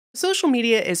Social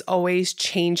media is always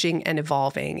changing and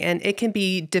evolving, and it can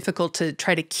be difficult to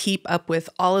try to keep up with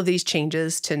all of these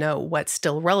changes to know what's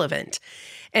still relevant.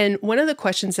 And one of the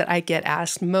questions that I get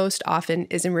asked most often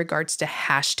is in regards to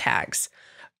hashtags.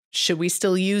 Should we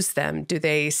still use them? Do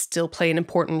they still play an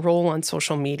important role on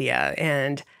social media?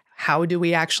 And how do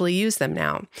we actually use them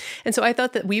now? And so I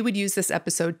thought that we would use this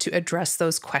episode to address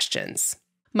those questions.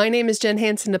 My name is Jen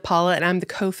Hansen DePaula, and I'm the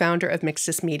co-founder of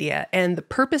Mixtus Media. And the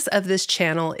purpose of this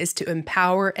channel is to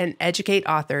empower and educate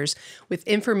authors with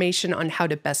information on how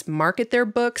to best market their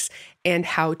books and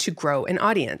how to grow an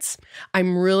audience.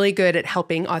 I'm really good at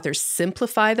helping authors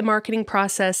simplify the marketing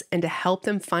process and to help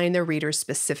them find their readers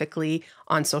specifically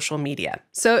on social media.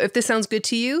 So if this sounds good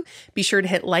to you, be sure to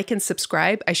hit like and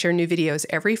subscribe. I share new videos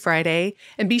every Friday.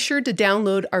 And be sure to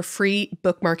download our free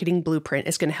book marketing blueprint.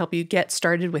 It's going to help you get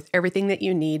started with everything that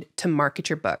you need to market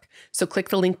your book. So click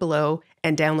the link below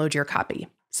and download your copy.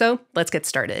 So let's get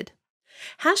started.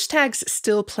 Hashtags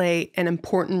still play an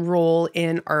important role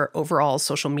in our overall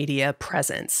social media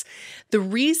presence. The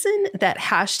reason that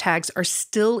hashtags are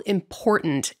still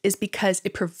important is because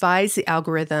it provides the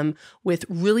algorithm with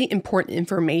really important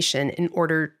information in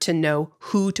order to know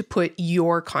who to put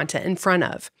your content in front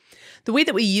of. The way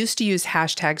that we used to use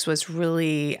hashtags was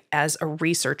really as a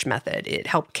research method. It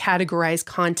helped categorize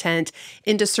content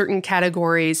into certain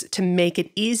categories to make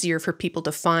it easier for people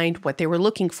to find what they were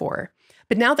looking for.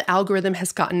 But now the algorithm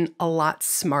has gotten a lot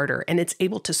smarter and it's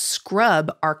able to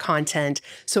scrub our content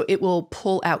so it will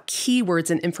pull out keywords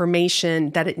and information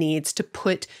that it needs to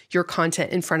put your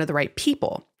content in front of the right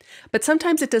people. But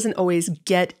sometimes it doesn't always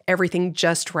get everything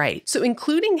just right. So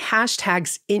including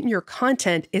hashtags in your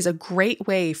content is a great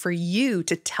way for you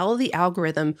to tell the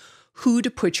algorithm who to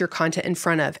put your content in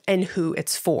front of and who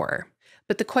it's for.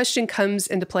 But the question comes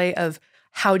into play of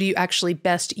how do you actually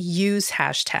best use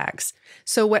hashtags?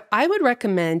 So what I would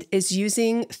recommend is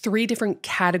using 3 different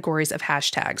categories of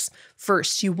hashtags.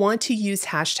 First, you want to use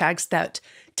hashtags that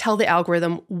tell the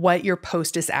algorithm what your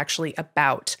post is actually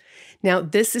about. Now,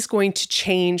 this is going to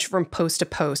change from post to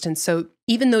post. And so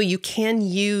even though you can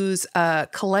use a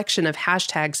collection of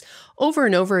hashtags over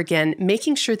and over again,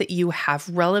 making sure that you have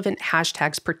relevant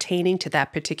hashtags pertaining to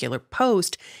that particular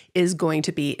post is going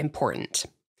to be important.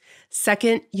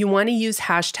 Second, you want to use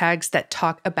hashtags that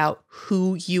talk about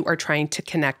who you are trying to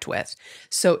connect with.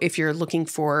 So if you're looking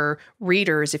for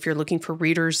readers, if you're looking for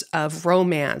readers of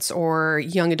romance or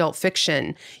young adult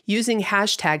fiction, using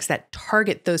hashtags that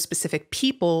target those specific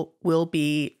people will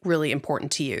be really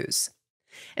important to use.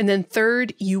 And then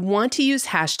third, you want to use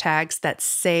hashtags that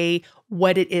say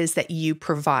what it is that you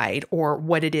provide or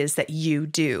what it is that you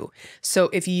do. So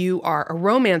if you are a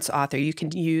romance author, you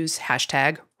can use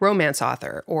hashtag romance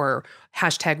author or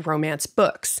hashtag romance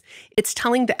books. It's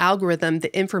telling the algorithm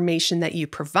the information that you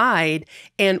provide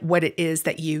and what it is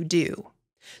that you do.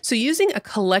 So using a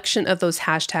collection of those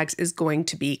hashtags is going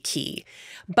to be key,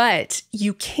 but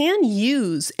you can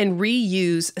use and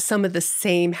reuse some of the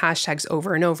same hashtags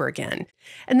over and over again.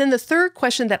 And then the third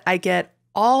question that I get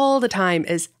all the time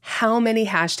is how many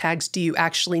hashtags do you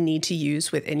actually need to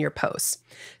use within your posts?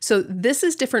 So this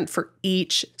is different for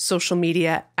each social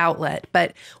media outlet,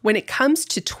 but when it comes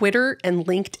to Twitter and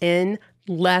LinkedIn,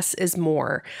 less is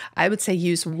more. I would say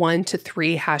use 1 to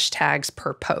 3 hashtags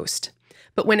per post.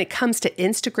 But when it comes to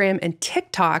Instagram and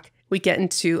TikTok, we get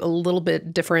into a little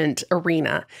bit different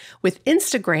arena. With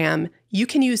Instagram, you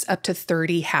can use up to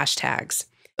 30 hashtags.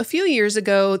 A few years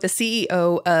ago, the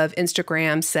CEO of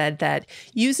Instagram said that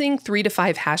using 3 to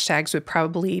 5 hashtags would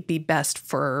probably be best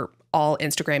for all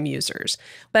Instagram users.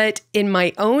 But in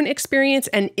my own experience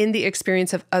and in the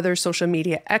experience of other social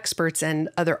media experts and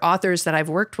other authors that I've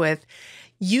worked with,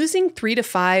 using 3 to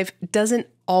 5 doesn't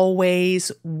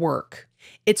always work.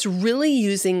 It's really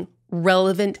using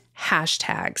relevant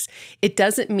hashtags. It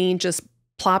doesn't mean just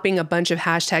plopping a bunch of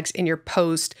hashtags in your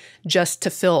post just to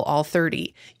fill all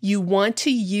 30. You want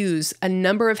to use a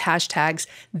number of hashtags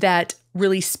that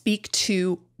really speak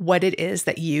to what it is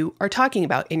that you are talking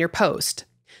about in your post.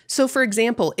 So for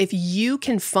example, if you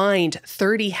can find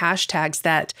 30 hashtags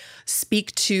that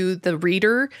speak to the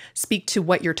reader, speak to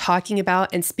what you're talking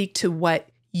about, and speak to what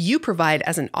you provide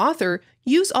as an author,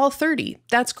 use all 30.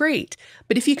 That's great.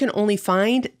 But if you can only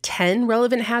find 10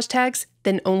 relevant hashtags,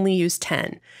 then only use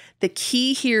 10. The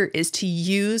key here is to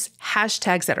use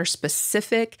hashtags that are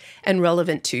specific and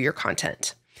relevant to your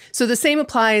content. So the same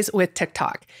applies with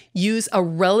TikTok. Use a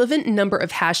relevant number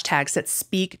of hashtags that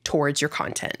speak towards your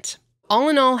content. All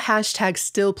in all, hashtags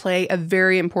still play a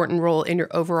very important role in your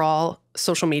overall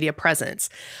social media presence,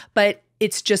 but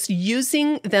it's just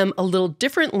using them a little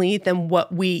differently than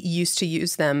what we used to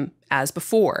use them as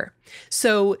before.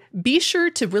 So be sure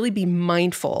to really be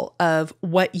mindful of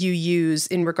what you use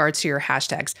in regards to your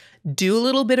hashtags. Do a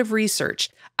little bit of research.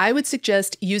 I would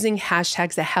suggest using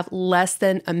hashtags that have less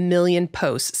than 1 million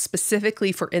posts,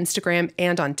 specifically for Instagram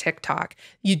and on TikTok.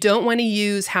 You don't want to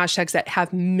use hashtags that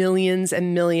have millions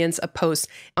and millions of posts.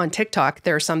 On TikTok,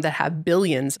 there are some that have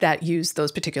billions that use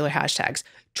those particular hashtags.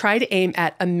 Try to aim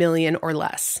at 1 million or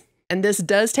less. And this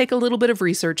does take a little bit of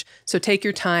research, so take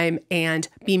your time and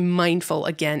be mindful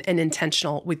again and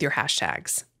intentional with your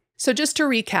hashtags. So just to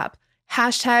recap,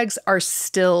 hashtags are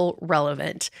still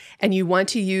relevant, and you want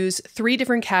to use 3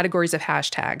 different categories of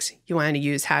hashtags. You want to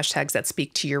use hashtags that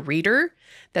speak to your reader,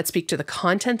 that speak to the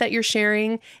content that you're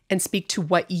sharing, and speak to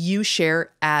what you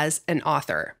share as an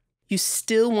author. You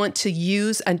still want to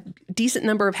use a decent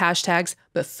number of hashtags,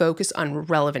 but focus on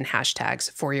relevant hashtags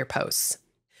for your posts.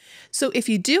 So if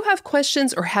you do have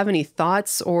questions or have any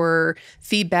thoughts or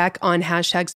feedback on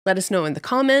hashtags, let us know in the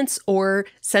comments or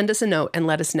send us a note and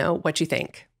let us know what you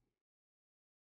think.